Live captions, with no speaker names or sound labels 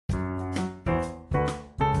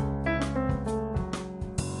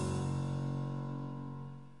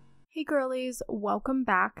Hey girlies, welcome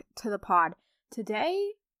back to the pod.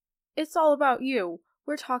 Today, it's all about you.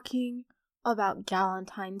 We're talking about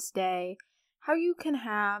Galentine's Day, how you can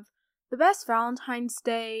have the best Valentine's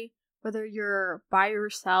Day, whether you're by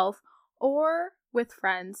yourself or with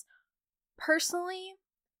friends. Personally,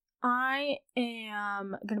 I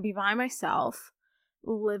am going to be by myself,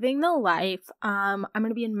 living the life. I'm going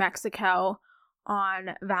to be in Mexico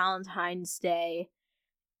on Valentine's Day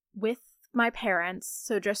with my parents,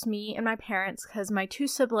 so just me and my parents, because my two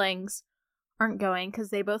siblings aren't going because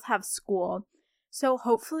they both have school. So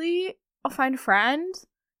hopefully I'll find a friend.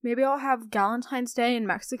 Maybe I'll have Galentine's Day in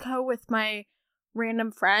Mexico with my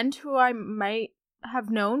random friend who I might have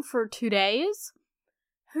known for 2 days.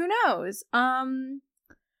 Who knows? We'll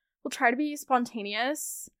try to be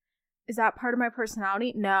spontaneous. Is that part of my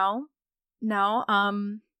personality? No.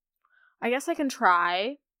 I guess I can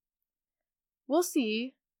try. We'll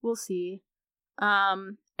see.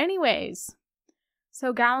 Anyways,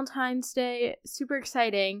 so Galentine's Day, super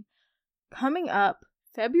exciting. Coming up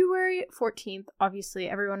February 14th, obviously,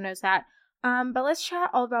 everyone knows that. But let's chat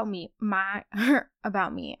all about me.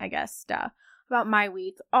 About my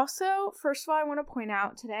week. Also, first of all, I want to point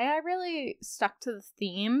out today I really stuck to the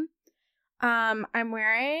theme. I'm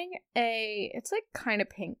wearing it's like kind of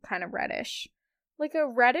pink, kind of reddish. Like a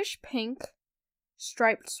reddish pink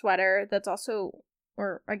striped sweater that's also,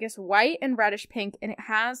 or I guess white and reddish pink, and it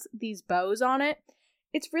has these bows on it.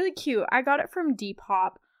 It's really cute. I got it from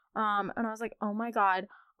Depop, and I was like, oh my god,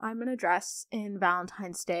 I'm gonna dress in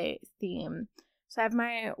Valentine's Day theme. So I have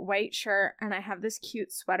my white shirt, and I have this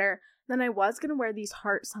cute sweater. Then I was gonna wear these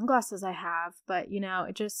heart sunglasses I have, but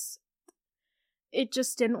it just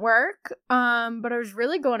didn't work. But I was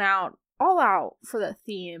really going all out for the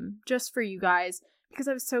theme, just for you guys, because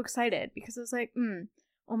I was so excited, because I was like,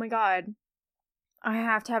 oh my god, I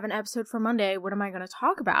have to have an episode for Monday. What am I going to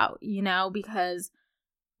talk about? Because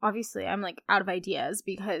obviously I'm like out of ideas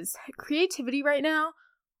because creativity right now,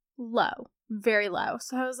 low, very low.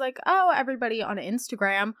 So I was like, oh, everybody on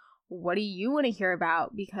Instagram, what do you want to hear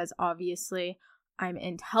about? Because obviously I'm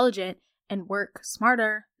intelligent and work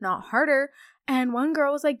smarter, not harder. And one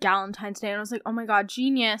girl was like Galentine's Day, and I was like, oh my god,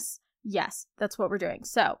 genius. Yes, that's what we're doing.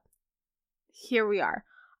 So here we are.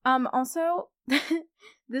 Also,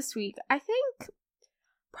 this week, I think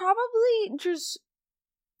probably just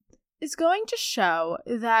is going to show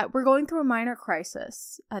that we're going through a minor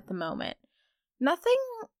crisis at the moment. Nothing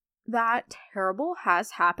that terrible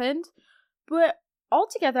has happened, but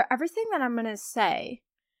altogether, everything that I'm going to say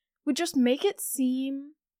would just make it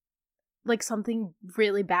seem like something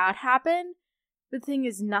really bad happened. The thing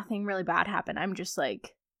is, nothing really bad happened. I'm just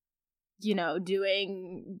like,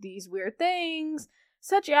 doing these weird things,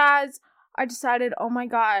 such as I decided, oh my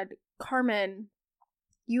god, Carmen,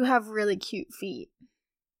 you have really cute feet.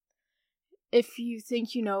 If you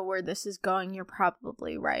think you know where this is going, you're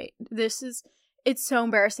probably right. It's so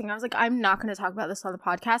embarrassing. I was like, I'm not going to talk about this on the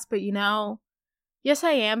podcast, but yes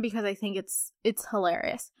I am, because I think it's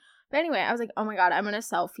hilarious. But anyway, I was like, oh my god, I'm going to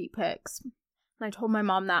sell feet pics. And I told my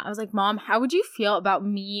mom that. I was like, Mom, how would you feel about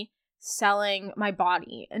me selling my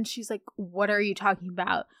body? And she's like, what are you talking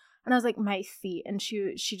about? And I was like, my feet. And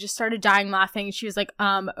she just started dying laughing. She was like,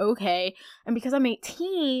 okay. And because I'm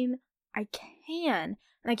 18, I can.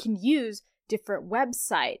 And I can use different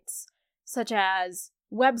websites, such as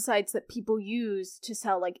websites that people use to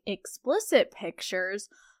sell like explicit pictures.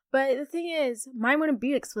 But the thing is, mine wouldn't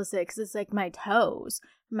be explicit because it's like my toes,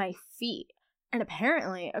 my feet. And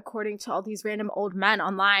apparently, according to all these random old men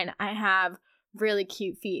online, I have really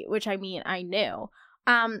cute feet, which I knew.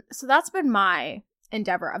 So that's been my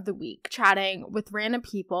endeavor of the week, chatting with random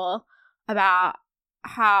people about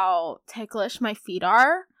how ticklish my feet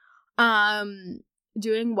are.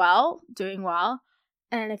 Doing well.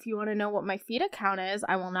 And if you want to know what my feet account is,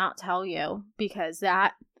 I will not tell you, because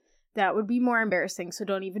that would be more embarrassing, so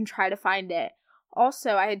don't even try to find it.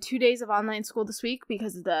 Also, I had 2 days of online school this week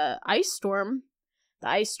because of the ice storm. The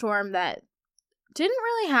ice storm that didn't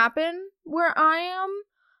really happen where I am.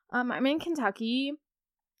 I'm in Kentucky,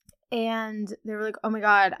 and they were like, oh my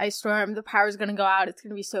god, ice storm, the power's gonna go out, it's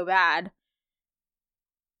gonna be so bad.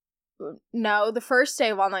 No, the first day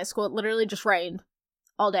of online school, it literally just rained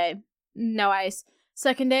all day. No ice.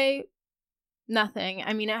 Second day, nothing.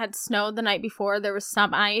 I mean, it had snowed the night before. There was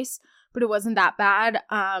some ice, but it wasn't that bad.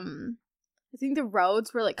 I think the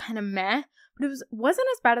roads were like kind of meh, but it wasn't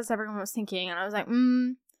as bad as everyone was thinking. And I was like,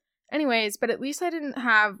 anyways, but at least I didn't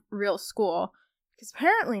have real school, because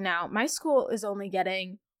apparently now my school is only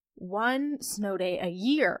getting 1 snow day a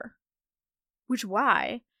year. Which,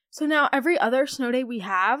 why? So now every other snow day we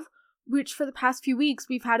have, which for the past few weeks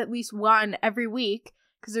we've had at least one every week,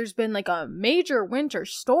 because there's been like a major winter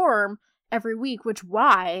storm every week, which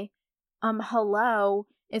why? Hello,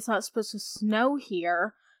 it's not supposed to snow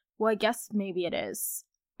here. Well, I guess maybe it is.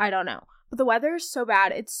 I don't know. But the weather is so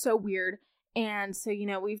bad. It's so weird. And so,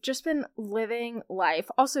 we've just been living life.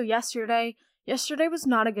 Also, yesterday was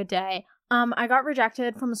not a good day. I got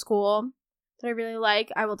rejected from a school that I really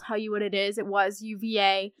like. I will tell you what it is. It was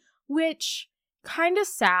UVA, which kind of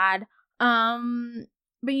sad.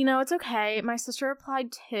 But it's okay. My sister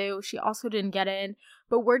applied too. She also didn't get in.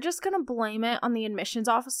 But we're just going to blame it on the admissions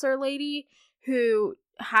officer lady who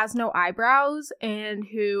has no eyebrows and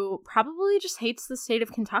who probably just hates the state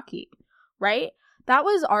of Kentucky, right? That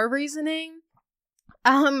was our reasoning.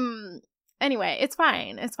 Anyway, it's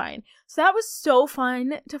fine. So that was so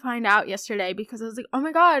fun to find out yesterday because I was like, oh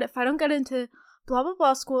my god, if I don't get into blah blah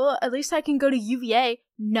blah school, at least I can go to UVA.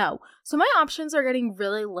 No. So my options are getting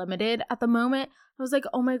really limited at the moment. I was like,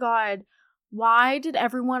 oh my god, why did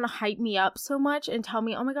everyone hype me up so much and tell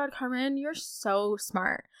me, oh my god, Carmen, you're so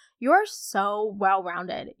smart. You're so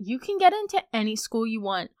well-rounded. You can get into any school you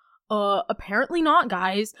want. Apparently not,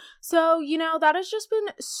 guys. So, that has just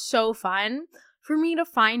been so fun for me to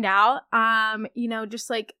find out.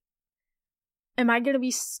 Just like, am I going to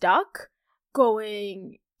be stuck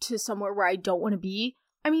going to somewhere where I don't want to be?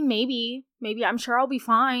 I mean, maybe I'm sure I'll be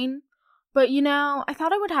fine. But, I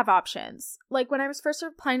thought I would have options. Like, when I was first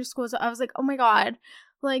applying to schools, I was like, oh my god,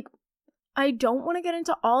 like, I don't want to get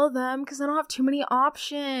into all of them because I don't have too many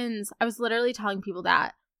options. I was literally telling people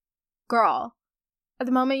that. Girl, at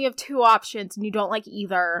the moment you have 2 options and you don't like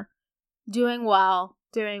either. Doing well.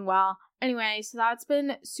 Anyway, so that's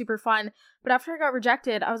been super fun. But after I got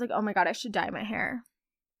rejected, I was like, oh my god, I should dye my hair.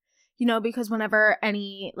 Because whenever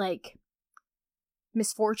any, like,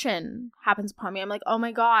 misfortune happens upon me, I'm like, oh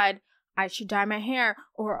my god, I should dye my hair.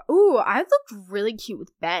 Or, ooh, I looked really cute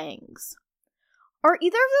with bangs. Are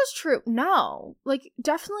either of those true? No. Like,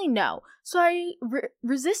 definitely no. So I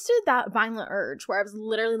resisted that violent urge where I was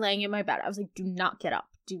literally laying in my bed. I was like, do not get up.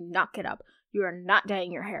 Do not get up. You are not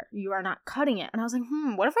dyeing your hair. You are not cutting it. And I was like,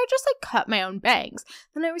 what if I just, like, cut my own bangs?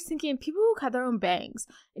 Then I was thinking, people who cut their own bangs,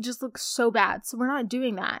 it just looks so bad. So we're not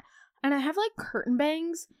doing that. And I have, like, curtain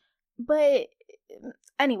bangs. But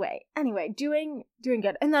anyway, doing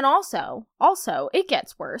good. And then also, it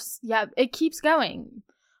gets worse. Yeah, it keeps going.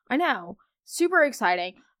 I know. Super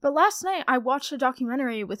exciting. But last night I watched a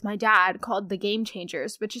documentary with my dad called The Game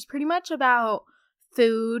Changers, which is pretty much about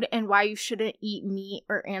food and why you shouldn't eat meat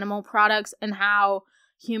or animal products and how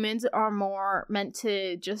humans are more meant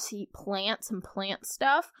to just eat plants and plant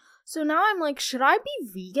stuff. So now I'm like, should I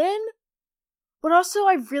be vegan? But also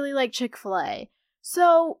I really like Chick-fil-A.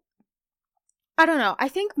 So I don't know. I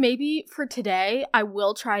think maybe for today I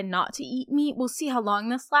will try not to eat meat. We'll see how long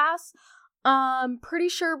this lasts. Pretty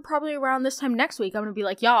sure probably around this time next week, I'm gonna be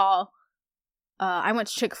like, y'all, I went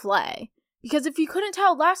to Chick-fil-A. Because if you couldn't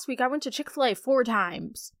tell, last week I went to Chick-fil-A 4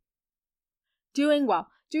 times. Doing well.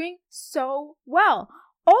 Doing so well.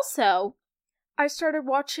 Also, I started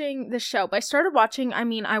watching the show. By started watching, I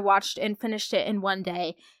mean I watched and finished it in one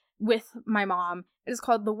day with my mom. It is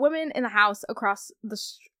called The Woman in the House Across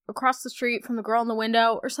the Street from the Girl in the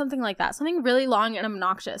Window, or something like that. Something really long and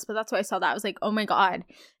obnoxious, but that's why I saw that. I was like, oh my god,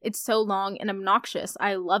 it's so long and obnoxious.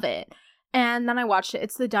 I love it. And then I watched it.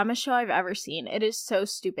 It's the dumbest show I've ever seen. It is so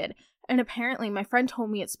stupid. And apparently my friend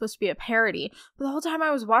told me it's supposed to be a parody, but the whole time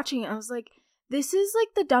I was watching it, I was like, this is like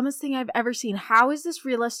the dumbest thing I've ever seen. How is this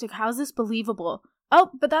realistic? How is this believable? Oh,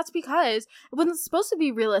 but that's because it wasn't supposed to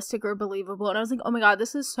be realistic or believable. And I was like, oh my god,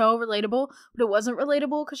 this is so relatable. But it wasn't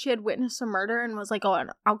relatable because she had witnessed a murder and was like, oh, an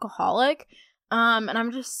alcoholic. And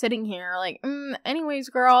I'm just sitting here like, anyways,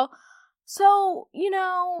 girl. So,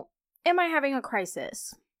 am I having a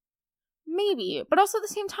crisis? Maybe. But also at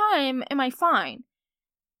the same time, am I fine?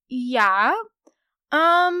 Yeah.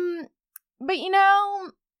 But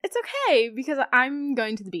it's okay because I'm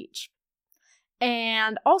going to the beach.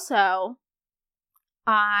 And also,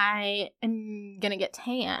 I am gonna get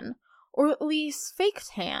tan, or at least fake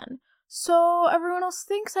tan, so everyone else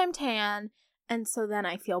thinks I'm tan, and so then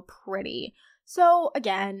I feel pretty. So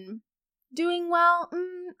again, doing well,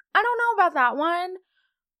 I don't know about that one,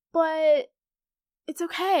 but it's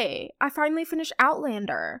okay. I finally finished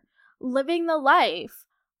Outlander, living the life.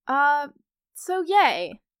 So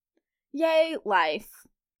yay life.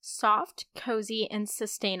 Soft, cozy, and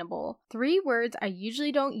sustainable. 3 words I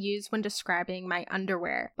usually don't use when describing my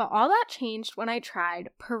underwear, but all that changed when I tried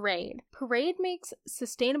Parade. Parade makes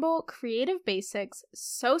sustainable, creative basics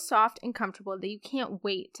so soft and comfortable that you can't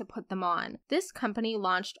wait to put them on. This company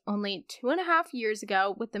launched only 2.5 years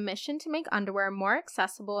ago with the mission to make underwear more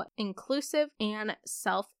accessible, inclusive, and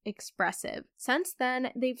self-expressive. Since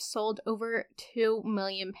then, they've sold over 2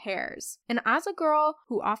 million pairs. And as a girl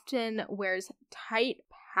who often wears tight,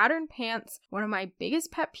 patterned pants, one of my biggest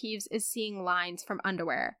pet peeves is seeing lines from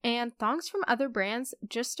underwear, and thongs from other brands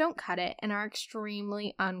just don't cut it and are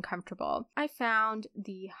extremely uncomfortable. I found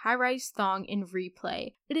the high-rise thong in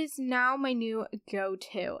Replay. It is now my new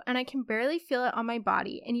go-to, and I can barely feel it on my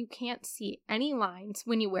body, and you can't see any lines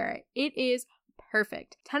when you wear it. It is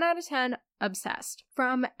perfect. 10 out of 10, obsessed.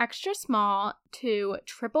 From extra small to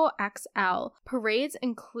triple XL, Parade's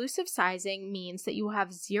inclusive sizing means that you will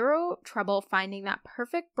have zero trouble finding that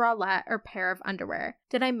perfect bralette or pair of underwear.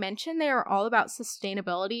 Did I mention they are all about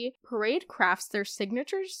sustainability? Parade crafts their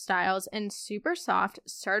signature styles in super soft,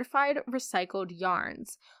 certified recycled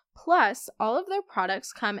yarns. Plus, all of their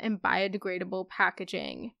products come in biodegradable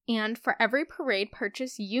packaging. And for every Parade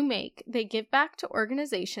purchase you make, they give back to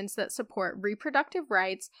organizations that support reproductive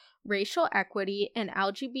rights, racial equity, and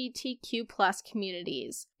LGBTQ+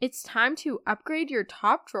 communities. It's time to upgrade your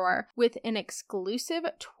top drawer with an exclusive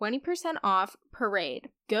 20% off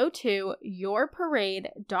Parade. Go to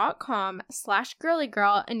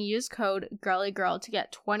yourparade.com/girlygirl and use code girlygirl to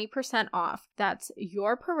get 20% off. That's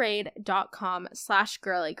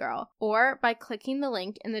yourparade.com/girlygirl, or by clicking the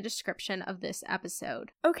link in the description of this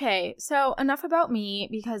episode. Okay, so enough about me,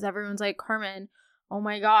 because everyone's like, Carmen, oh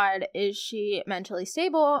my god, is she mentally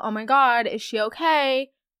stable? Oh my god, is she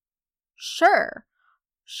okay? Sure.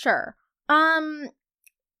 But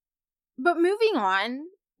moving on,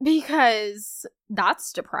 because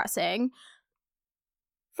that's depressing.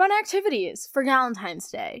 Fun activities for Galentine's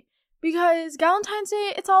Day. Because Galentine's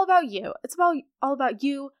Day, it's all about you. It's all about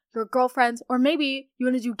you, your girlfriends, or maybe you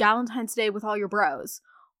want to do Galentine's Day with all your bros.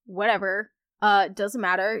 Whatever. Doesn't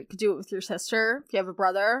matter. You could do it with your sister, if you have a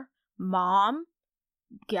brother, mom.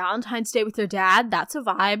 Galentine's Day with your dad, that's a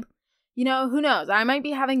vibe. You know, who knows? I might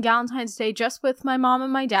be having Galentine's Day just with my mom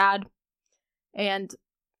and my dad. And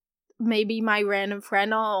maybe my random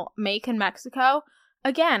friend I'll make in Mexico.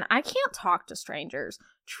 Again, I can't talk to strangers.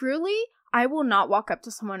 Truly, I will not walk up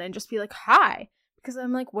to someone and just be like, hi. Because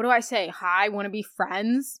I'm like, what do I say? Hi, want to be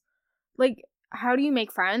friends? Like, how do you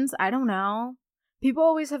make friends? I don't know. People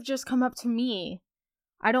always have just come up to me.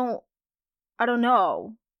 I don't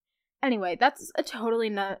know. Anyway, that's a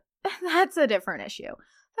different issue.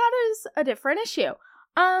 That is a different issue.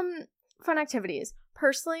 Fun activities.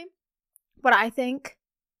 Personally, what I think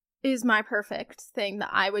is my perfect thing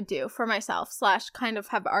that I would do for myself / kind of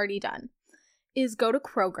have already done is go to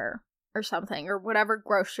Kroger or something, or whatever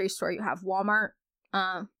grocery store you have. Walmart.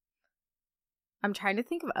 I'm trying to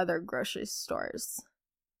think of other grocery stores.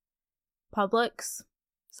 Publix.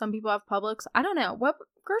 Some people have Publix. I don't know. What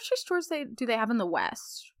grocery stores do they have in the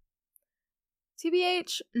West?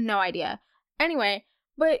 TBH? No idea. Anyway,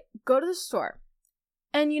 but go to the store.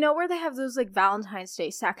 And you know where they have those like Valentine's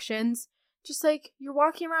Day sections? Just like you're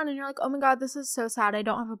walking around and you're like, oh my god, this is so sad. I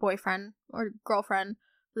don't have a boyfriend or girlfriend.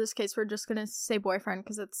 In this case, we're just going to say boyfriend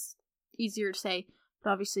because it's easier to say.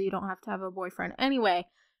 But obviously you don't have to have a boyfriend. Anyway,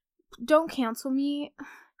 don't cancel me.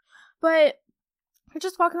 But you're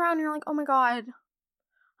just walking around and you're like, oh my god,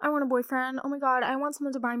 I want a boyfriend. Oh my god, I want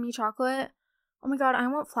someone to buy me chocolate. Oh my god, I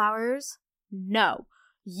want flowers. No.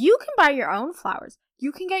 You can buy your own flowers.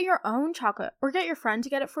 You can get your own chocolate or get your friend to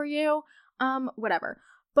get it for you. Whatever.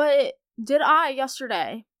 But did I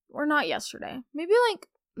yesterday, or not yesterday, maybe like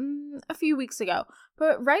a few weeks ago,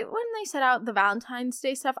 but right when they set out the Valentine's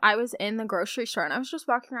Day stuff, I was in the grocery store and I was just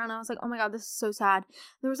walking around and I was like, oh my god, this is so sad.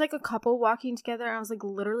 There was like a couple walking together and I was like,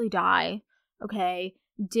 literally die. Okay.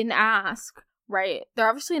 Didn't ask. Right? They're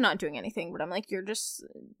obviously not doing anything, but I'm like, you're just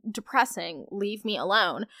depressing. Leave me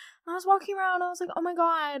alone. And I was walking around and I was like, oh my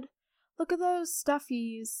god, look at those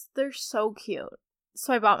stuffies. They're so cute.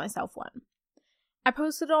 So I bought myself one. I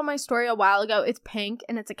posted it on my story a while ago. It's pink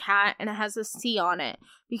and it's a cat and it has a C on it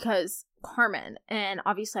because Carmen. And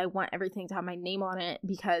obviously I want everything to have my name on it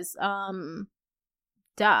because,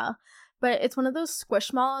 duh. But it's one of those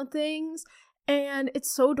Squishmallow things. And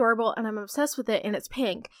it's so adorable and I'm obsessed with it and it's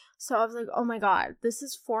pink. So I was like, oh my god, this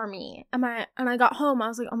is for me. And I got home, I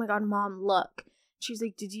was like, oh my god, mom, look. She's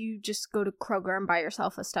like, did you just go to Kroger and buy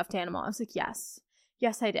yourself a stuffed animal? I was like, yes.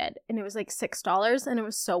 Yes, I did. And it was like $6 and it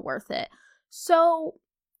was so worth it. So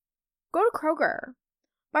go to Kroger.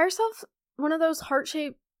 Buy yourself one of those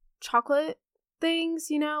heart-shaped chocolate things,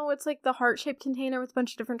 you know? It's like the heart-shaped container with a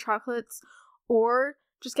bunch of different chocolates. Or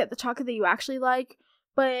just get the chocolate that you actually like.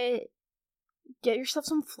 But get yourself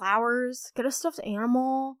some flowers. Get a stuffed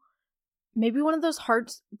animal. Maybe one of those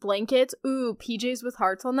heart blankets. Ooh, PJs with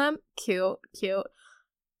hearts on them. Cute, cute.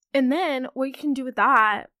 And then what you can do with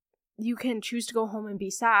that, you can choose to go home and be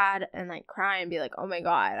sad and like cry and be like, oh my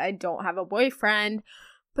God, I don't have a boyfriend.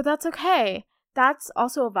 But that's okay. That's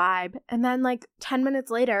also a vibe. And then like 10 minutes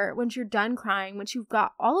later, once you're done crying, once you've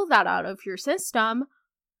got all of that out of your system,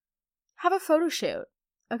 have a photo shoot.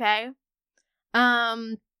 Okay?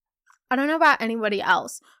 I don't know about anybody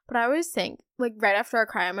else, but I always think, like, right after I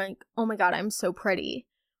cry, I'm like, oh my God, I'm so pretty,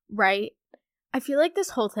 right? I feel like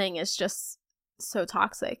this whole thing is just so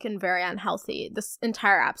toxic and very unhealthy, this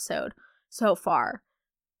entire episode so far.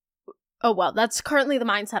 Oh, well, that's currently the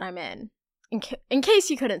mindset I'm in case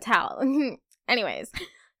you couldn't tell. Anyways,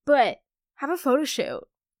 but have a photo shoot.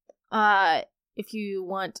 If you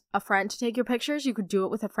want a friend to take your pictures, you could do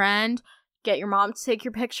it with a friend. Get your mom to take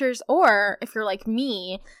your pictures, or if you're like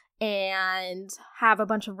me and have a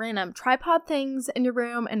bunch of random tripod things in your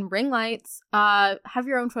room and ring lights, have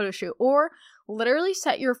your own photo shoot, or literally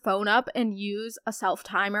set your phone up and use a self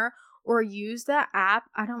timer, or use that app,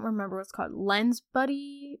 I don't remember what it's called, Lens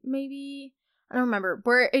Buddy maybe, I don't remember,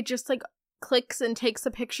 where it just like clicks and takes the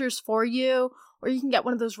pictures for you, or you can get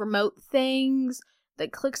one of those remote things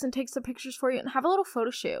that clicks and takes the pictures for you, and have a little photo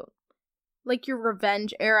shoot. Like your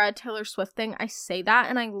revenge era Taylor Swift thing. I say that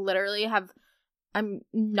and I literally I'm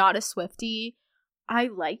not a Swiftie. I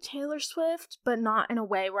like Taylor Swift, but not in a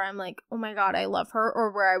way where I'm like, oh my God, I love her,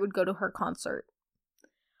 or where I would go to her concert.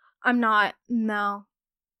 I'm not, no.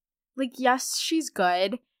 Like, yes, she's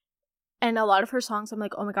good, and a lot of her songs I'm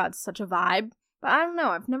like, oh my God, such a vibe. But I don't know,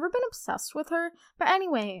 I've never been obsessed with her. But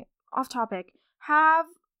anyway, off topic. Have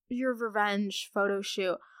your revenge photo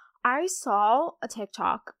shoot. I saw a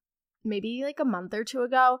TikTok maybe like a month or two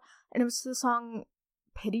ago, and it was the song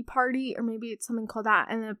Pity Party, or maybe it's something called that,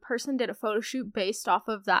 and the person did a photo shoot based off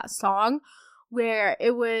of that song, where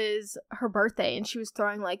it was her birthday and she was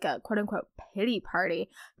throwing like a quote-unquote pity party,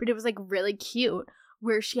 but it was like really cute,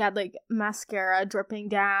 where she had like mascara dripping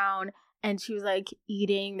down and she was like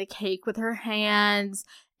eating the cake with her hands,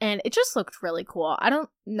 and it just looked really cool. I don't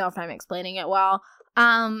know if I'm explaining it well,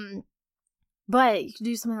 but you can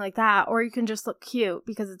do something like that, or you can just look cute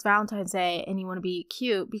because it's Valentine's Day and you want to be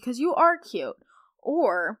cute because you are cute.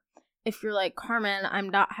 Or if you're like, Carmen, I'm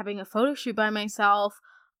not having a photo shoot by myself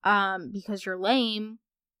because you're lame,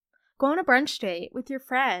 go on a brunch date with your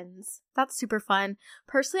friends. That's super fun.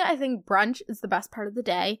 Personally, I think brunch is the best part of the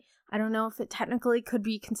day. I don't know if it technically could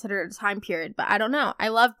be considered a time period, but I don't know. I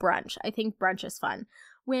love brunch. I think brunch is fun.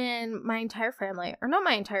 When my entire family, or not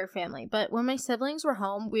my entire family, but when my siblings were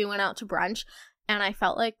home, we went out to brunch, and I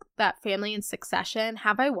felt like that family in Succession.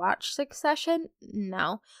 Have I watched Succession?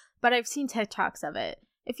 No. But I've seen TikToks of it.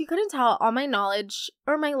 If you couldn't tell, all my knowledge,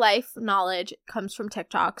 or my life knowledge, comes from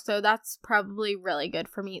TikTok, so that's probably really good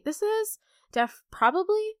for me. This is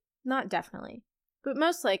probably, not definitely, but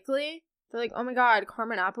most likely, they're like, oh my God,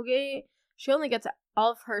 Carmen Applegate, she only gets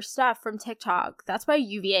all of her stuff from TikTok. That's why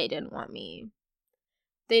UVA didn't want me.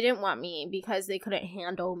 They didn't want me because they couldn't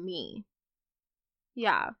handle me.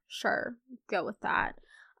 Yeah, sure, go with that.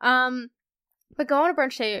 But go on a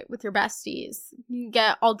brunch date with your besties. You can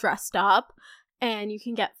get all dressed up, and you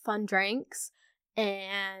can get fun drinks,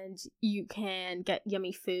 and you can get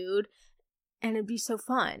yummy food, and it'd be so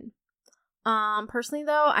fun. Personally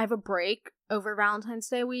though, I have a break over Valentine's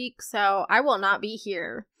Day week, so I will not be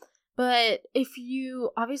here. But if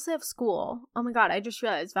you obviously have school, oh my God, I just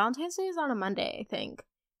realized Valentine's Day is on a Monday, I think.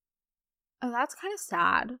 Oh, that's kind of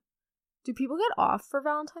sad. Do people get off for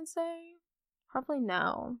Valentine's Day? Probably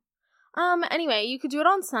no. Anyway, you could do it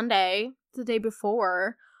on Sunday, the day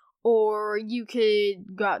before, or you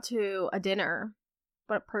could go out to a dinner.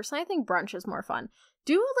 But personally, I think brunch is more fun.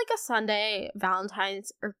 Do like a Sunday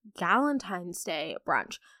Valentine's or Galentine's Day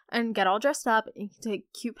brunch and get all dressed up, and you can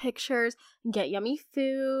take cute pictures and get yummy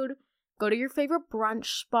food, go to your favorite brunch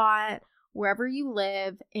spot wherever you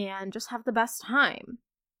live, and just have the best time.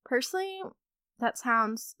 Personally, that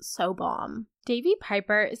sounds so bomb. Davy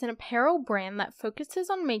Piper is an apparel brand that focuses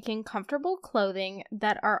on making comfortable clothing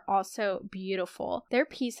that are also beautiful. Their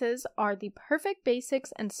pieces are the perfect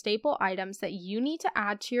basics and staple items that you need to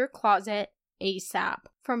add to your closet ASAP.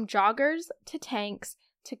 From joggers to tanks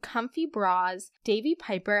to comfy bras, Davy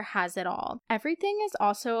Piper has it all. Everything is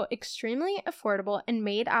also extremely affordable and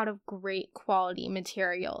made out of great quality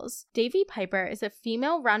materials. Davy Piper is a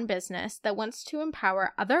female-run business that wants to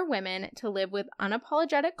empower other women to live with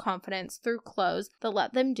unapologetic confidence through clothes that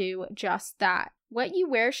let them do just that. What you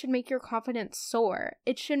wear should make your confidence soar.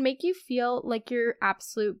 It should make you feel like your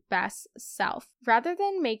absolute best self, rather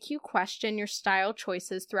than make you question your style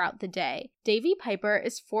choices throughout the day. Davy Piper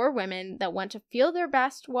is for women that want to feel their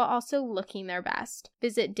best while also looking their best.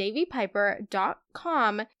 Visit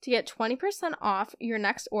davypiper.com to get 20% off your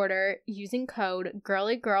next order using code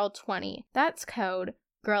GirlyGirl20. That's code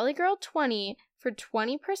GirlyGirl20 for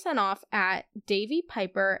 20% off at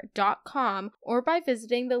davypiper.com or by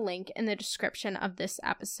visiting the link in the description of this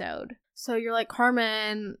episode. So you're like,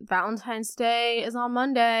 Carmen, Valentine's Day is on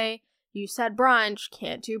Monday. You said brunch,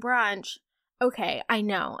 can't do brunch. Okay, I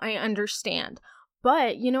know, I understand.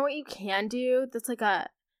 But you know what you can do that's like a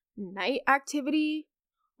night activity?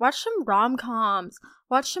 Watch some rom-coms.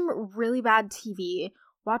 Watch some really bad TV.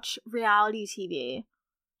 Watch reality TV.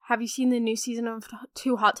 Have you seen the new season of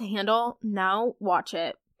Too Hot to Handle? No? Watch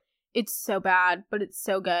it. It's so bad, but it's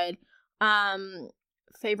so good.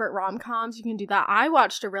 Favorite rom-coms? You can do that. I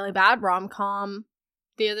watched a really bad rom-com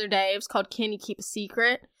the other day. It was called Can You Keep a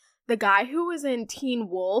Secret? The guy who was in Teen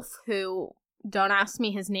Wolf, who, don't ask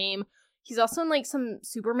me his name, he's also in like some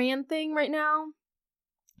Superman thing right now.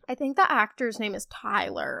 I think the actor's name is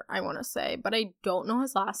Tyler, I want to say, but I don't know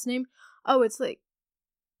his last name. Oh, it's like,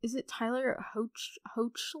 is it Tyler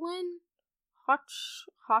Hoechlin? Hoechlin?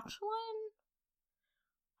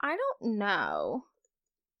 I don't know.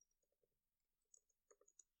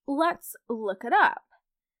 Let's look it up.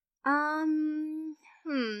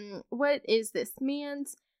 What is this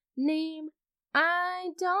man's name? I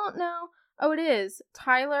don't know. Oh, it is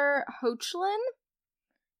Tyler Hoechlin.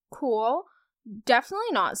 Cool.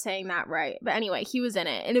 Definitely not saying that right. But anyway, he was in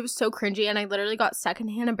it, and it was so cringy, and I literally got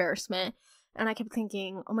secondhand embarrassment. And I kept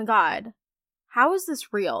thinking, oh my god, how is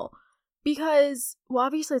this real? Because, well,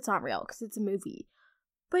 obviously it's not real because it's a movie.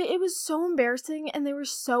 But it was so embarrassing and they were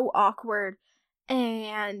so awkward.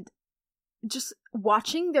 And just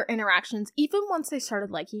watching their interactions, even once they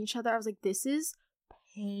started liking each other, I was like, this is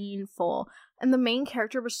painful. And the main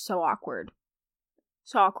character was so awkward.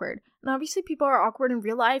 So awkward. And obviously people are awkward in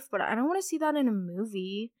real life, but I don't want to see that in a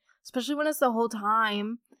movie. Especially when it's the whole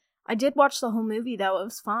time. I did watch the whole movie though, it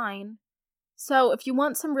was fine. So if you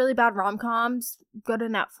want some really bad rom-coms, go to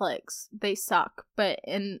Netflix. They suck, but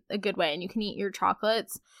in a good way. And you can eat your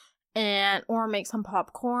chocolates or make some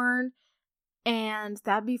popcorn. And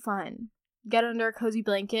that'd be fun. Get under a cozy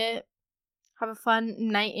blanket. Have a fun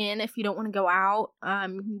night in if you don't want to go out.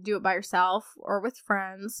 You can do it by yourself or with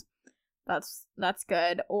friends. That's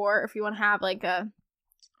good. Or if you want to have like a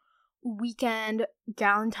weekend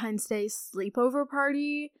Galentine's Day sleepover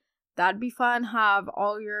party, that'd be fun. Have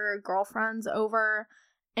all your girlfriends over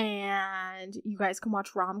and you guys can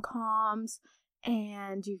watch rom-coms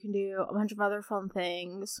and you can do a bunch of other fun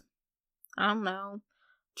things. I don't know.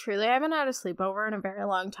 Truly, I haven't had a sleepover in a very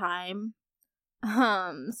long time.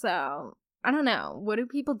 So, I don't know. What do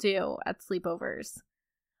people do at sleepovers?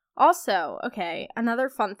 Also, okay, another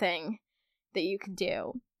fun thing that you could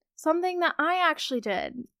do. Something that I actually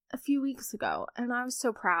did a few weeks ago, and I was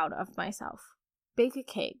so proud of myself. Bake a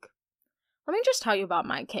cake. Let me just tell you about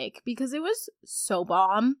my cake, because it was so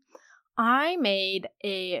bomb. I made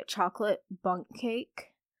a chocolate bundt cake.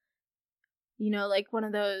 You know, like one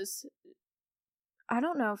of those, I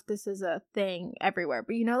don't know if this is a thing everywhere,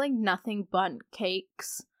 but you know, like nothing bundt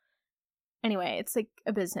cakes. Anyway, it's like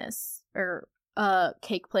a business or a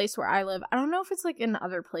cake place where I live. I don't know if it's like in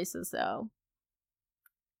other places though.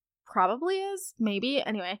 Probably is, maybe.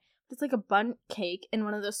 Anyway, it's like a bundt cake in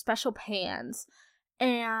one of those special pans.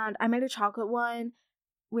 And I made a chocolate one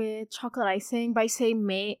with chocolate icing. When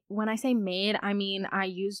I say made, I mean I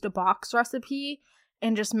used a box recipe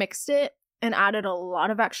and just mixed it and added a lot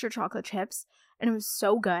of extra chocolate chips. And it was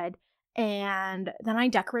so good. And then I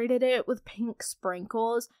decorated it with pink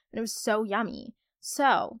sprinkles. And it was so yummy.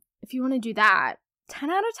 So, if you want to do that, 10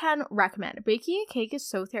 out of 10 recommend. Baking a cake is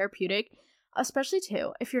so therapeutic. Especially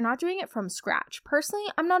too, if you're not doing it from scratch. Personally,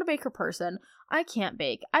 I'm not a baker person. I can't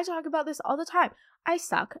bake. I talk about this all the time. I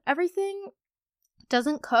suck. Everything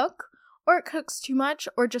doesn't cook, or it cooks too much,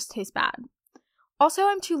 or just tastes bad. Also,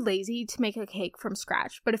 I'm too lazy to make a cake from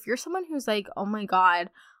scratch. But if you're someone who's like, oh my god,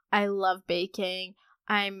 I love baking,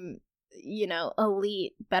 I'm,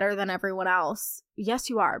 elite, better than everyone else. Yes,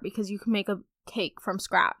 you are, because you can make a cake from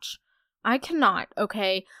scratch. I cannot,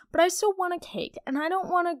 okay? But I still want a cake, and I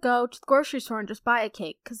don't want to go to the grocery store and just buy a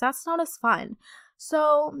cake, because that's not as fun.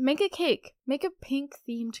 So, make a cake. Make a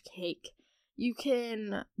pink-themed cake. You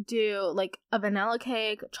can do, like, a vanilla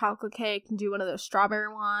cake, a chocolate cake, and do one of those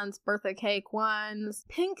strawberry ones, birthday cake ones.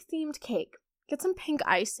 Pink-themed cake. Get some pink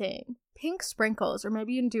icing, pink sprinkles, or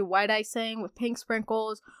maybe you can do white icing with pink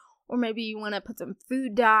sprinkles, or maybe you want to put some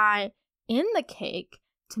food dye in the cake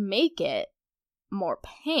to make it more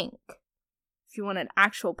pink. If you want an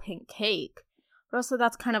actual pink cake. But also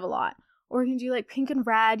that's kind of a lot. Or you can do like pink and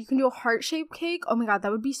red. You can do a heart-shaped cake. Oh my god,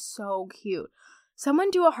 that would be so cute. Someone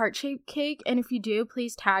do a heart-shaped cake, and if you do,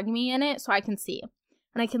 please tag me in it so I can see.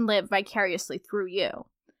 And I can live vicariously through you.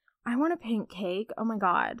 I want a pink cake. Oh my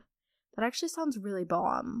god. That actually sounds really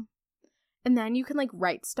bomb. And then you can like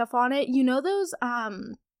write stuff on it. You know those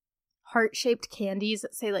heart-shaped candies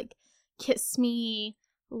that say like kiss me,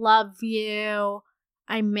 love you,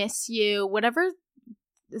 I miss you, whatever.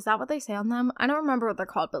 Is that what they say on them? I don't remember what they're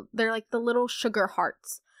called, but they're like the little sugar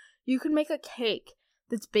hearts. You can make a cake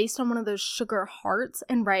that's based on one of those sugar hearts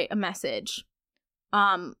and write a message.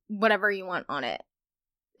 Whatever you want on it.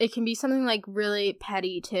 It can be something like really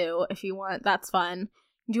petty too, if you want. That's fun.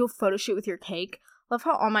 You do a photo shoot with your cake. Love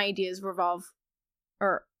how all my ideas evolve.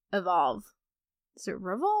 Is it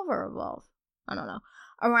revolve or evolve? I don't know.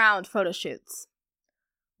 Around photo shoots.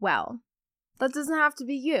 Well, that doesn't have to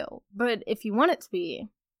be you, but if you want it to be,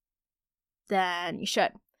 then you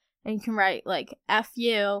should. And you can write like F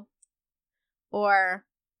you or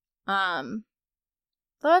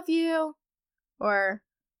love you or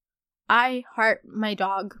I heart my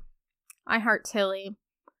dog. I heart Tilly.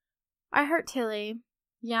 I heart Tilly.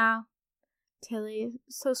 Yeah. Tilly,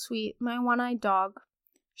 so sweet. My one-eyed dog.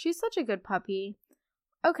 She's such a good puppy.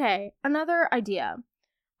 Okay, another idea.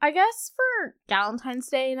 I guess for Galentine's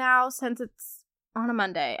Day now, since it's on a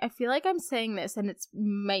Monday, I feel like I'm saying this and it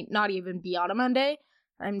might not even be on a Monday.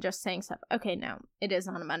 I'm just saying stuff. Okay, no, it is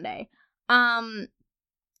on a Monday.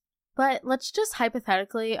 But let's just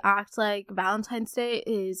hypothetically act like Valentine's Day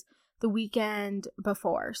is the weekend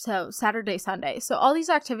before. So Saturday, Sunday. So all these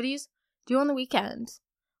activities, do on the weekend.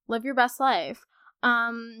 Live your best life.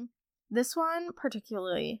 This one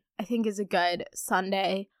particularly, I think, is a good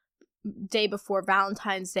Sunday, day before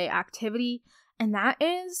Valentine's Day activity, and that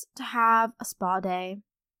is to have a spa day.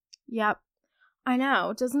 Yep. I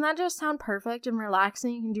know. Doesn't that just sound perfect and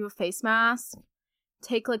relaxing? You can do a face mask,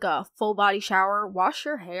 take like a full body shower, wash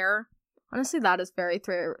your hair. Honestly, that is very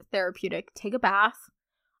therapeutic. Take a bath.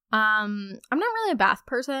 I'm not really a bath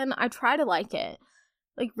person. I try to like it.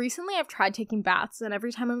 Like recently I've tried taking baths and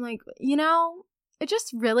every time I'm like, it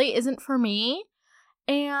just really isn't for me.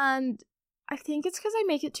 And I think it's because I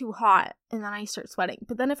make it too hot and then I start sweating.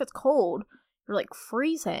 But then if it's cold, you're like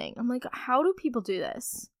freezing. I'm like, how do people do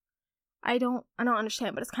this? I don't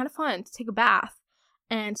understand, but it's kind of fun to take a bath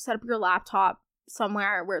and set up your laptop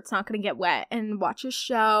somewhere where it's not going to get wet and watch a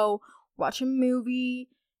show, watch a movie.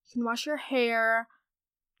 You can wash your hair,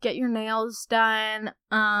 get your nails done,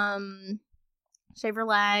 shave your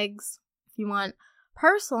legs if you want.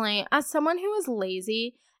 Personally, as someone who is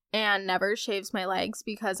lazy and never shaves my legs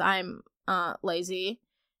because I'm lazy,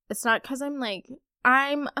 it's not because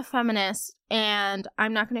I'm a feminist and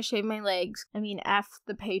I'm not going to shave my legs. I mean, F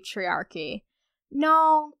the patriarchy.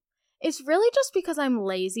 No, it's really just because I'm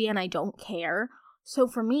lazy and I don't care. So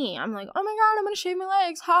for me, I'm like, oh my god, I'm going to shave my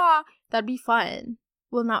legs. Ha! That'd be fun.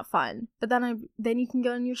 Well, not fun. But then you can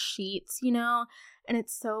go on your sheets, and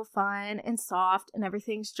it's so fun and soft and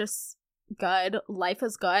everything's just good. Life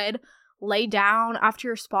is good. Lay down after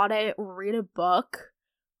your spa day, read a book.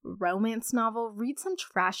 Romance novel. Read some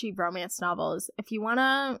trashy romance novels. If you want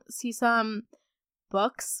to see some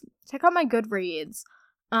books, check out my Goodreads.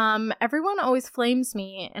 Everyone always flames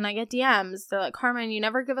me and I get DMs. They're like, Carmen, you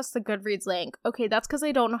never give us the Goodreads link. Okay, that's because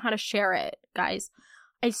I don't know how to share it, guys.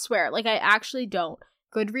 I swear, I actually don't.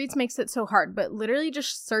 Goodreads makes it so hard, but literally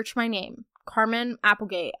just search my name. Carmen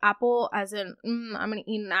Applegate. Apple as in, I'm gonna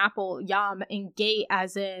eat an apple, yum, and gate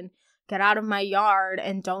as in, get out of my yard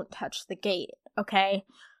and don't touch the gate, okay?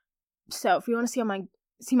 So if you want to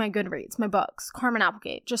see my Goodreads, my books, Carmen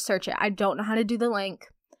Applegate, just search it. I don't know how to do the link,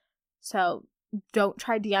 so don't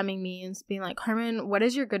try DMing me and being like, Carmen, what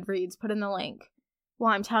is your Goodreads? Put in the link.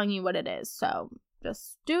 Well, I'm telling you what it is, so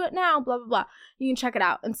just do it now, blah, blah, blah. You can check it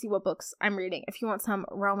out and see what books I'm reading if you want some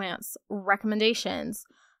romance recommendations.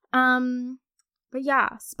 But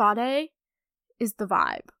yeah, spa day is the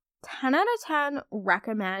vibe. 10 out of 10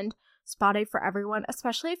 recommend spa day for everyone,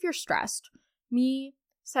 especially if you're stressed. Me,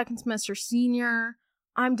 second semester senior,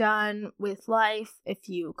 I'm done with life. If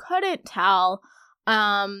you couldn't tell,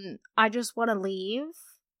 I just want to leave.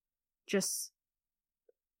 Just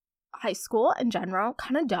high school in general,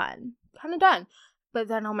 kind of done. But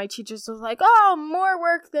then all my teachers was like, oh, more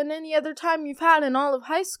work than any other time you've had in all of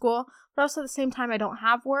high school. But also at the same time, I don't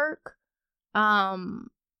have work.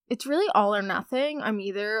 It's really all or nothing. I'm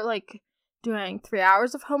either doing 3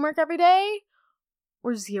 hours of homework every day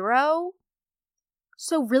or 0.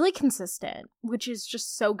 So really consistent, which is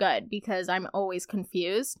just so good because I'm always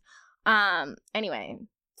confused. Anyway,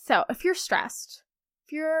 so if you're stressed,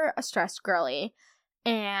 if you're a stressed girly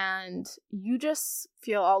and you just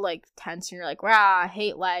feel all like tense and you're like, wow, I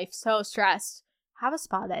hate life, so stressed, have a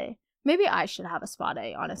spa day. Maybe I should have a spa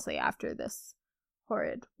day, honestly, after this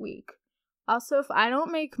horrid week. Also, if I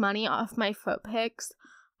don't make money off my foot pics,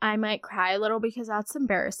 I might cry a little because that's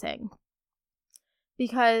embarrassing.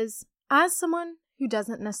 Because as someone who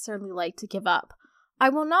doesn't necessarily like to give up, I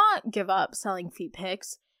will not give up selling feet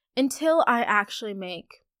pics until I actually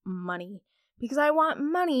make money. Because I want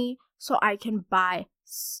money so I can buy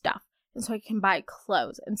stuff. And so I can buy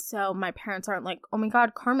clothes. And so my parents aren't like, oh my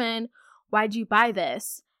God, Carmen, why'd you buy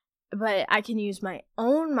this? But I can use my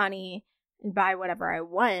own money and buy whatever I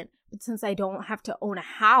want. But since I don't have to own a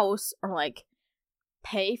house or like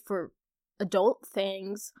pay for adult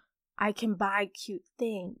things, I can buy cute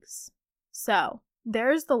things. So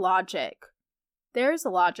there's the logic. There's a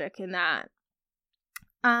logic in that.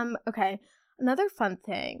 Okay. Another fun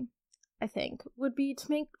thing, I think, would be to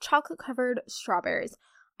make chocolate-covered strawberries.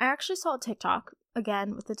 I actually saw a TikTok,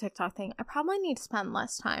 again, with the TikTok thing. I probably need to spend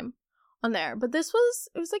less time on there. But it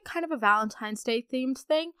was like kind of a Valentine's Day themed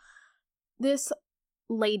thing. This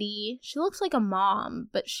lady, she looks like a mom,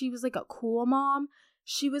 but she was like a cool mom.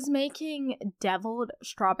 She was making deviled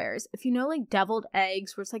strawberries. If you know, like, deviled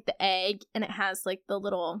eggs, where it's like the egg and it has like the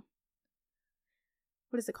little,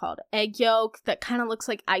 what is it called? Egg yolk that kind of looks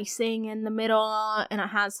like icing in the middle, and it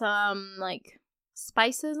has some like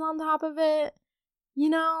spices on top of it. You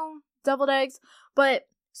know, deviled eggs. But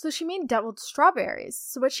so she made deviled strawberries.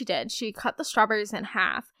 So what she did, she cut the strawberries in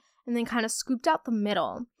half and then kind of scooped out the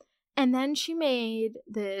middle. And then she made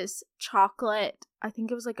this chocolate, I think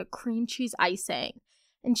it was like a cream cheese icing.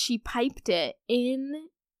 And she piped it in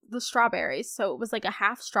the strawberries. So it was like a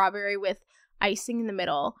half strawberry with icing in the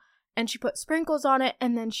middle. And she put sprinkles on it.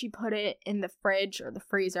 And then she put it in the fridge or the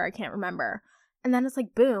freezer. I can't remember. And then it's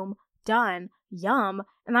like, boom, done, yum.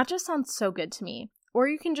 And that just sounds so good to me. Or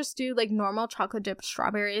you can just do like normal chocolate dipped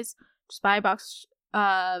strawberries. Just buy a box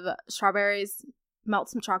of strawberries, melt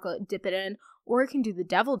some chocolate, dip it in. Or you can do the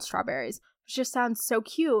deviled strawberries, which just sounds so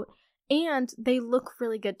cute. And they look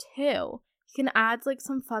really good too. You can add like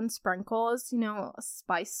some fun sprinkles, you know,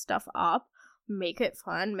 spice stuff up. Make it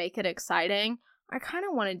fun, make it exciting. I kind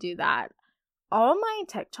of want to do that. All my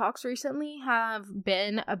TikToks recently have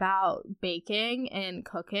been about baking and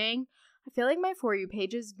cooking. I feel like my For You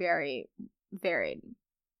page is very varied.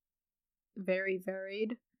 Very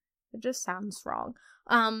varied. It just sounds wrong.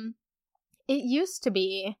 It used to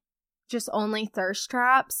be just only thirst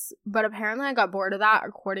traps, but apparently I got bored of that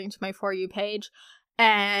according to my For You page.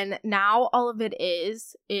 And now all of it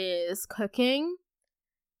is cooking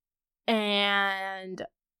and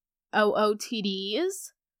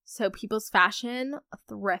OOTDs. So people's fashion,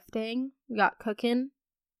 thrifting. We got cooking.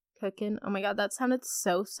 Oh my God, that sounded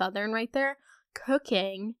so southern right there.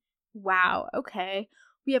 Cooking. Wow, okay.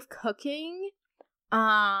 We have cooking,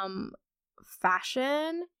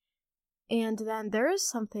 fashion, and then there is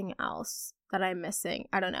something else that I'm missing.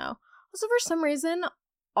 I don't know. Also, for some reason,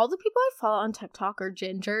 all the people I follow on TikTok are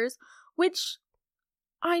gingers, which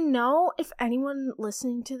I know if anyone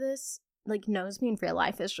listening to this, like, knows me in real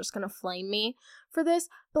life is just gonna flame me for this.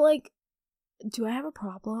 But, like, do I have a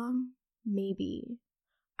problem? Maybe.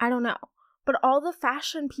 I don't know. But all the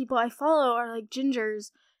fashion people I follow are, like,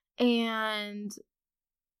 gingers. And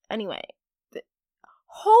anyway, the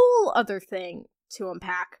whole other thing to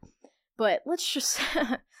unpack. But let's just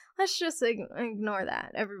ignore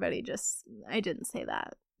that. Everybody just, I didn't say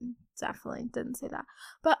that. Definitely didn't say that.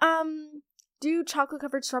 But do chocolate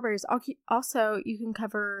covered strawberries. Also, you can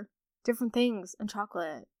cover different things in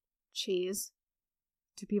chocolate. Cheese.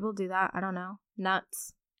 Do people do that? I don't know.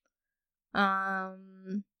 Nuts.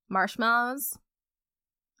 Marshmallows.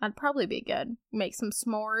 That'd probably be good. Make some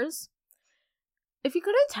s'mores. If you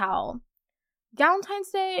couldn't tell, Galentine's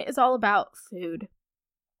Day is all about food.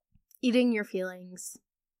 Eating your feelings.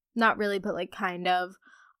 Not really, but like kind of.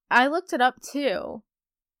 I looked it up too.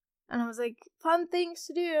 And I was like, fun things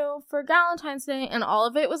to do for Galentine's Day. And all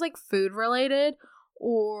of it was like food related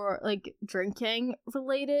or like drinking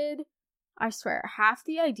related. I swear, half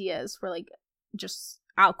the ideas were like just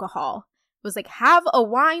alcohol. It was like, have a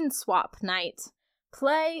wine swap night.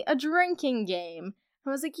 Play a drinking game.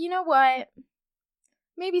 I was like, you know what?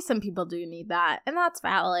 Maybe some people do need that, and that's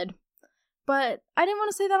valid. But I didn't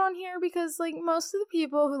want to say that on here because, like, most of the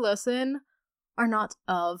people who listen are not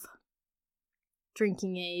of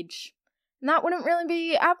drinking age. And that wouldn't really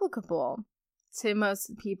be applicable to most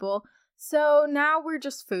of the people. So now we're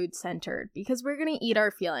just food-centered because we're going to eat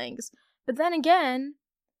our feelings. But then again,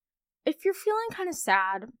 if you're feeling kind of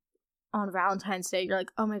sad on Valentine's Day, you're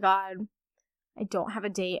like, oh my God, I don't have a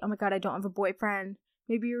date. Oh my God, I don't have a boyfriend.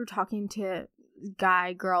 Maybe you're talking to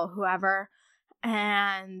guy, girl, whoever,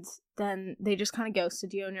 and then they just kind of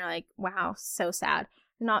ghosted you and you're like, wow, so sad.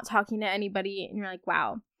 You're not talking to anybody and you're like,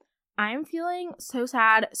 wow, I'm feeling so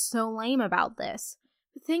sad, so lame about this.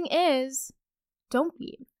 The thing is, don't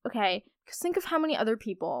be, okay? Because think of how many other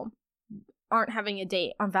people aren't having a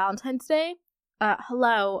date on Valentine's Day.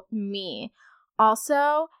 Hello, me.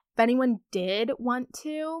 Also, if anyone did want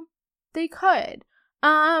to, they could.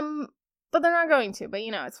 But they're not going to, but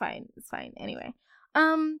it's fine. It's fine anyway.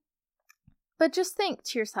 But just think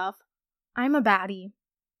to yourself, I'm a baddie.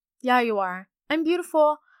 Yeah, you are. I'm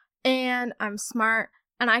beautiful and I'm smart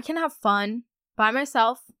and I can have fun by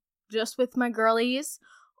myself, just with my girlies,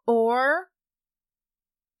 or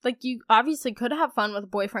like you obviously could have fun with a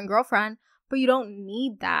boyfriend, girlfriend, but you don't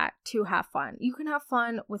need that to have fun. You can have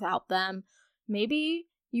fun without them. Maybe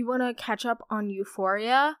you want to catch up on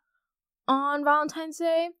Euphoria on Valentine's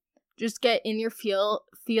Day. Just get in your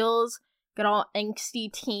feels, get all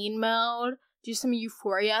angsty teen mode, do some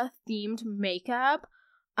Euphoria themed makeup.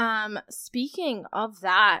 Speaking of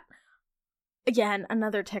that, again,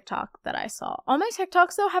 another TikTok that I saw. All my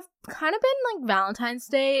TikToks though have kind of been like Valentine's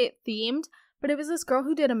Day themed, but it was this girl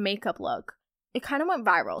who did a makeup look. It kind of went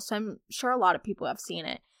viral, so I'm sure a lot of people have seen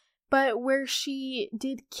it. But where she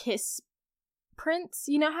did kiss prints,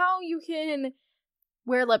 you know how you can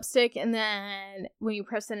wear lipstick and then when you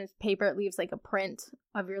press it in paper it leaves like a print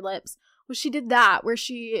of your lips? Well, she did that where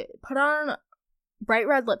she put on bright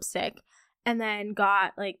red lipstick and then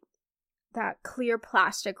got like that clear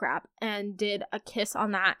plastic wrap and did a kiss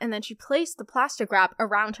on that, and then she placed the plastic wrap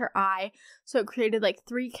around her eye so it created like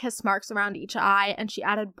 3 kiss marks around each eye, and she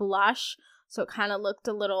added blush so it kind of looked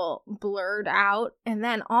a little blurred out, and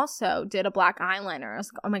then also did a black eyeliner. I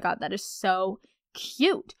was like, oh my God, that is so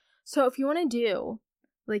cute. So if you want to do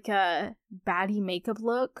like a baddie makeup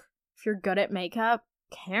look, if you're good at makeup,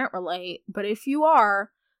 can't relate, but if you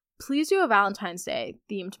are, please do a Valentine's Day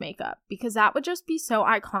themed makeup, because that would just be so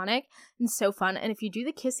iconic and so fun. And if you do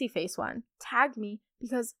the kissy face one, tag me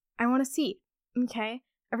because I want to see. Okay?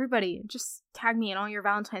 Everybody, just tag me in all your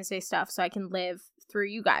Valentine's Day stuff so I can live through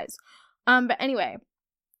you guys. But anyway,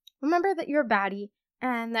 remember that you're a baddie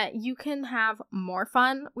and that you can have more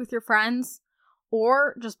fun with your friends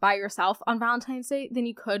or just by yourself on Valentine's Day than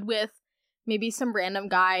you could with maybe some random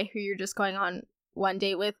guy who you're just going on one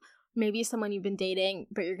date with. Maybe someone you've been dating,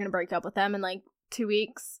 but you're going to break up with them in like 2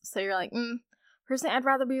 weeks. So you're like, personally, I'd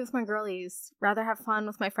rather be with my girlies, rather have fun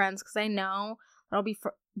with my friends, because I know that I'll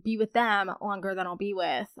be with them longer than I'll be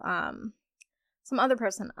with some other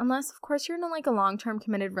person. Unless, of course, you're in like a long-term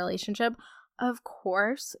committed relationship. Of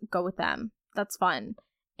course, go with them. That's fun.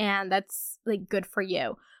 And that's like good for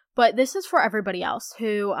you. But this is for everybody else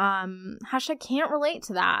who #can't relate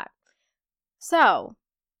to that. So,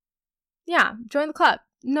 yeah, join the club.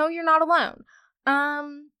 No, you're not alone.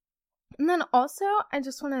 And then also, I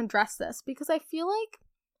just want to address this because I feel like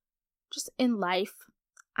just in life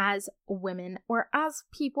as women or as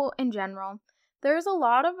people in general, there's a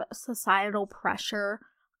lot of societal pressure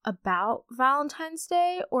about Valentine's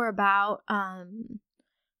Day or about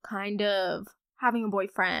kind of having a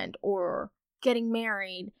boyfriend or getting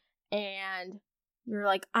married, and you're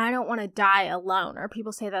like, I don't want to die alone. Or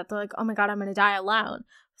people say that, they're like, oh my God, I'm going to die alone.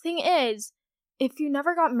 The thing is, if you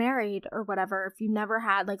never got married or whatever, if you never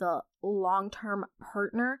had like a long-term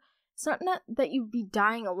partner, it's not that you'd be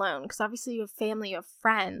dying alone, because obviously you have family, you have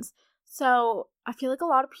friends. So I feel like a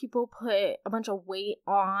lot of people put a bunch of weight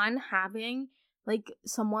on having like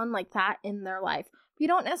someone like that in their life. But you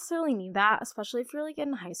don't necessarily need that, especially if you're like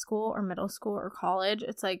in high school or middle school or college.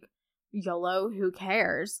 It's like YOLO, who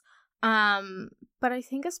cares? But I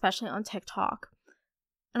think especially on TikTok,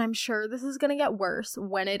 and I'm sure this is going to get worse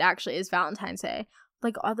when it actually is Valentine's Day.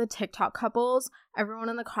 Like all the TikTok couples, everyone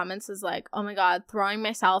in the comments is like, oh my God, throwing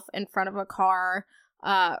myself in front of a car,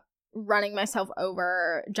 running myself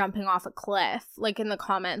over, jumping off a cliff, like in the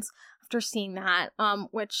comments after seeing that,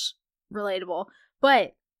 which relatable.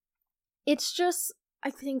 But it's just,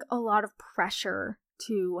 I think, a lot of pressure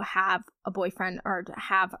to have a boyfriend or to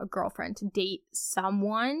have a girlfriend, to date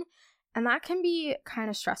someone. And that can be kind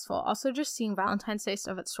of stressful. Also, just seeing Valentine's Day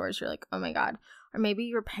stuff at stores, you're like, oh my God. Or maybe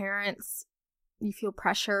your parents, you feel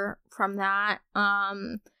pressure from that.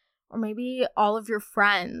 Or maybe all of your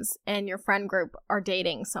friends and your friend group are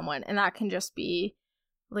dating someone. And that can just be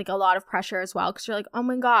like a lot of pressure as well. Because you're like, oh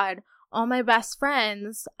my God, all my best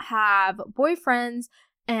friends have boyfriends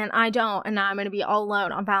and I don't. And now I'm going to be all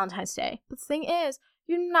alone on Valentine's Day. But the thing is,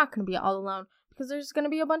 you're not going to be all alone, because there's going to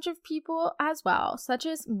be a bunch of people as well, such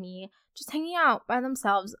as me, just hanging out by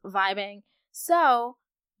themselves, vibing. So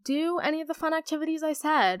do any of the fun activities I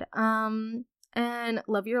said, and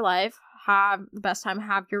live your life. Have the best time.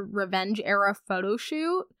 Have your revenge era photo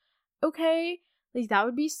shoot. Okay? Like, that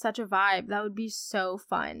would be such a vibe. That would be so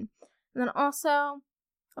fun. And then also,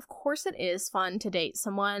 of course it is fun to date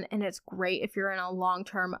someone, and it's great if you're in a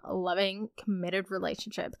long-term, loving, committed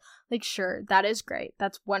relationship. Like, sure, that is great.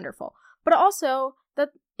 That's wonderful. But also, that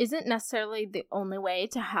isn't necessarily the only way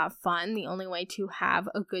to have fun, the only way to have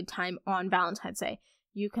a good time on Valentine's Day.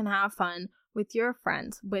 You can have fun with your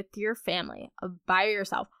friends, with your family, by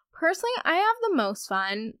yourself. Personally, I have the most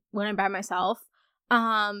fun when I'm by myself.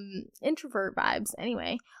 Introvert vibes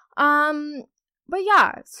anyway. But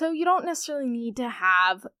yeah, so you don't necessarily need to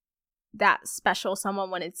have that special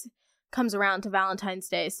someone when it comes around to Valentine's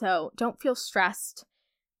Day. So don't feel stressed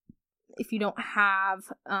if you don't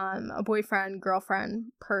have a boyfriend,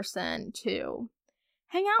 girlfriend, person to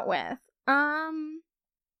hang out with.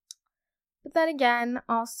 But then again,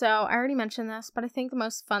 also, I already mentioned this, but I think the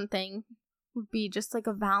most fun thing would be just like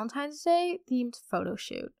a Valentine's Day themed photo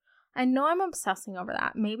shoot. I know I'm obsessing over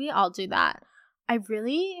that. Maybe I'll do that. I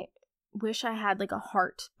really wish I had like a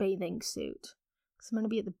heart bathing suit, because I'm going to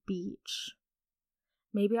be at the beach.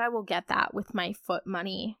 Maybe I will get that with my foot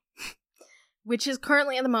money, which is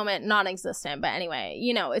currently at the moment non-existent. But anyway,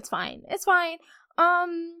 it's fine. It's fine.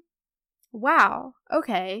 Wow.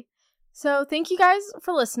 Okay. So thank you guys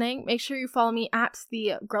for listening. Make sure you follow me at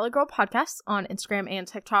the Girly Girl Podcast on Instagram and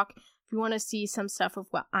TikTok. If you want to see some stuff of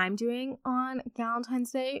what I'm doing on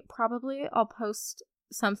Valentine's Day, probably I'll post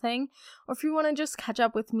something. Or if you want to just catch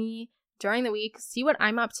up with me during the week, see what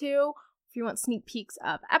I'm up to. If you want sneak peeks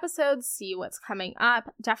of episodes, see what's coming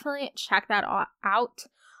up, definitely check that out.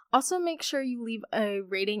 Also, make sure you leave a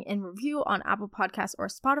rating and review on Apple Podcasts or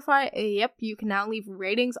Spotify. Yep, you can now leave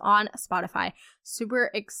ratings on Spotify.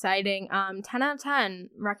 Super exciting. 10 out of 10.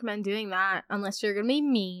 Recommend doing that. Unless you're going to be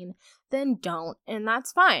mean, then don't. And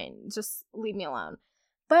that's fine. Just leave me alone.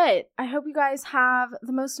 But I hope you guys have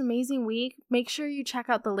the most amazing week. Make sure you check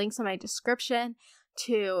out the links in my description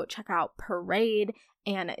to check out Parade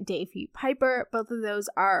and Davey Piper. Both of those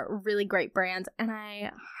are really great brands, and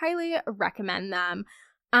I highly recommend them.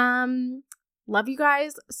 Love you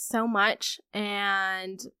guys so much,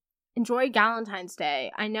 and enjoy Galentine's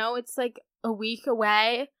Day. I know it's like a week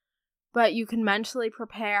away, but you can mentally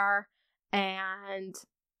prepare and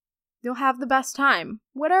you'll have the best time.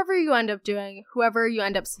 Whatever you end up doing, whoever you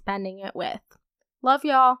end up spending it with. Love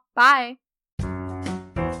y'all. Bye.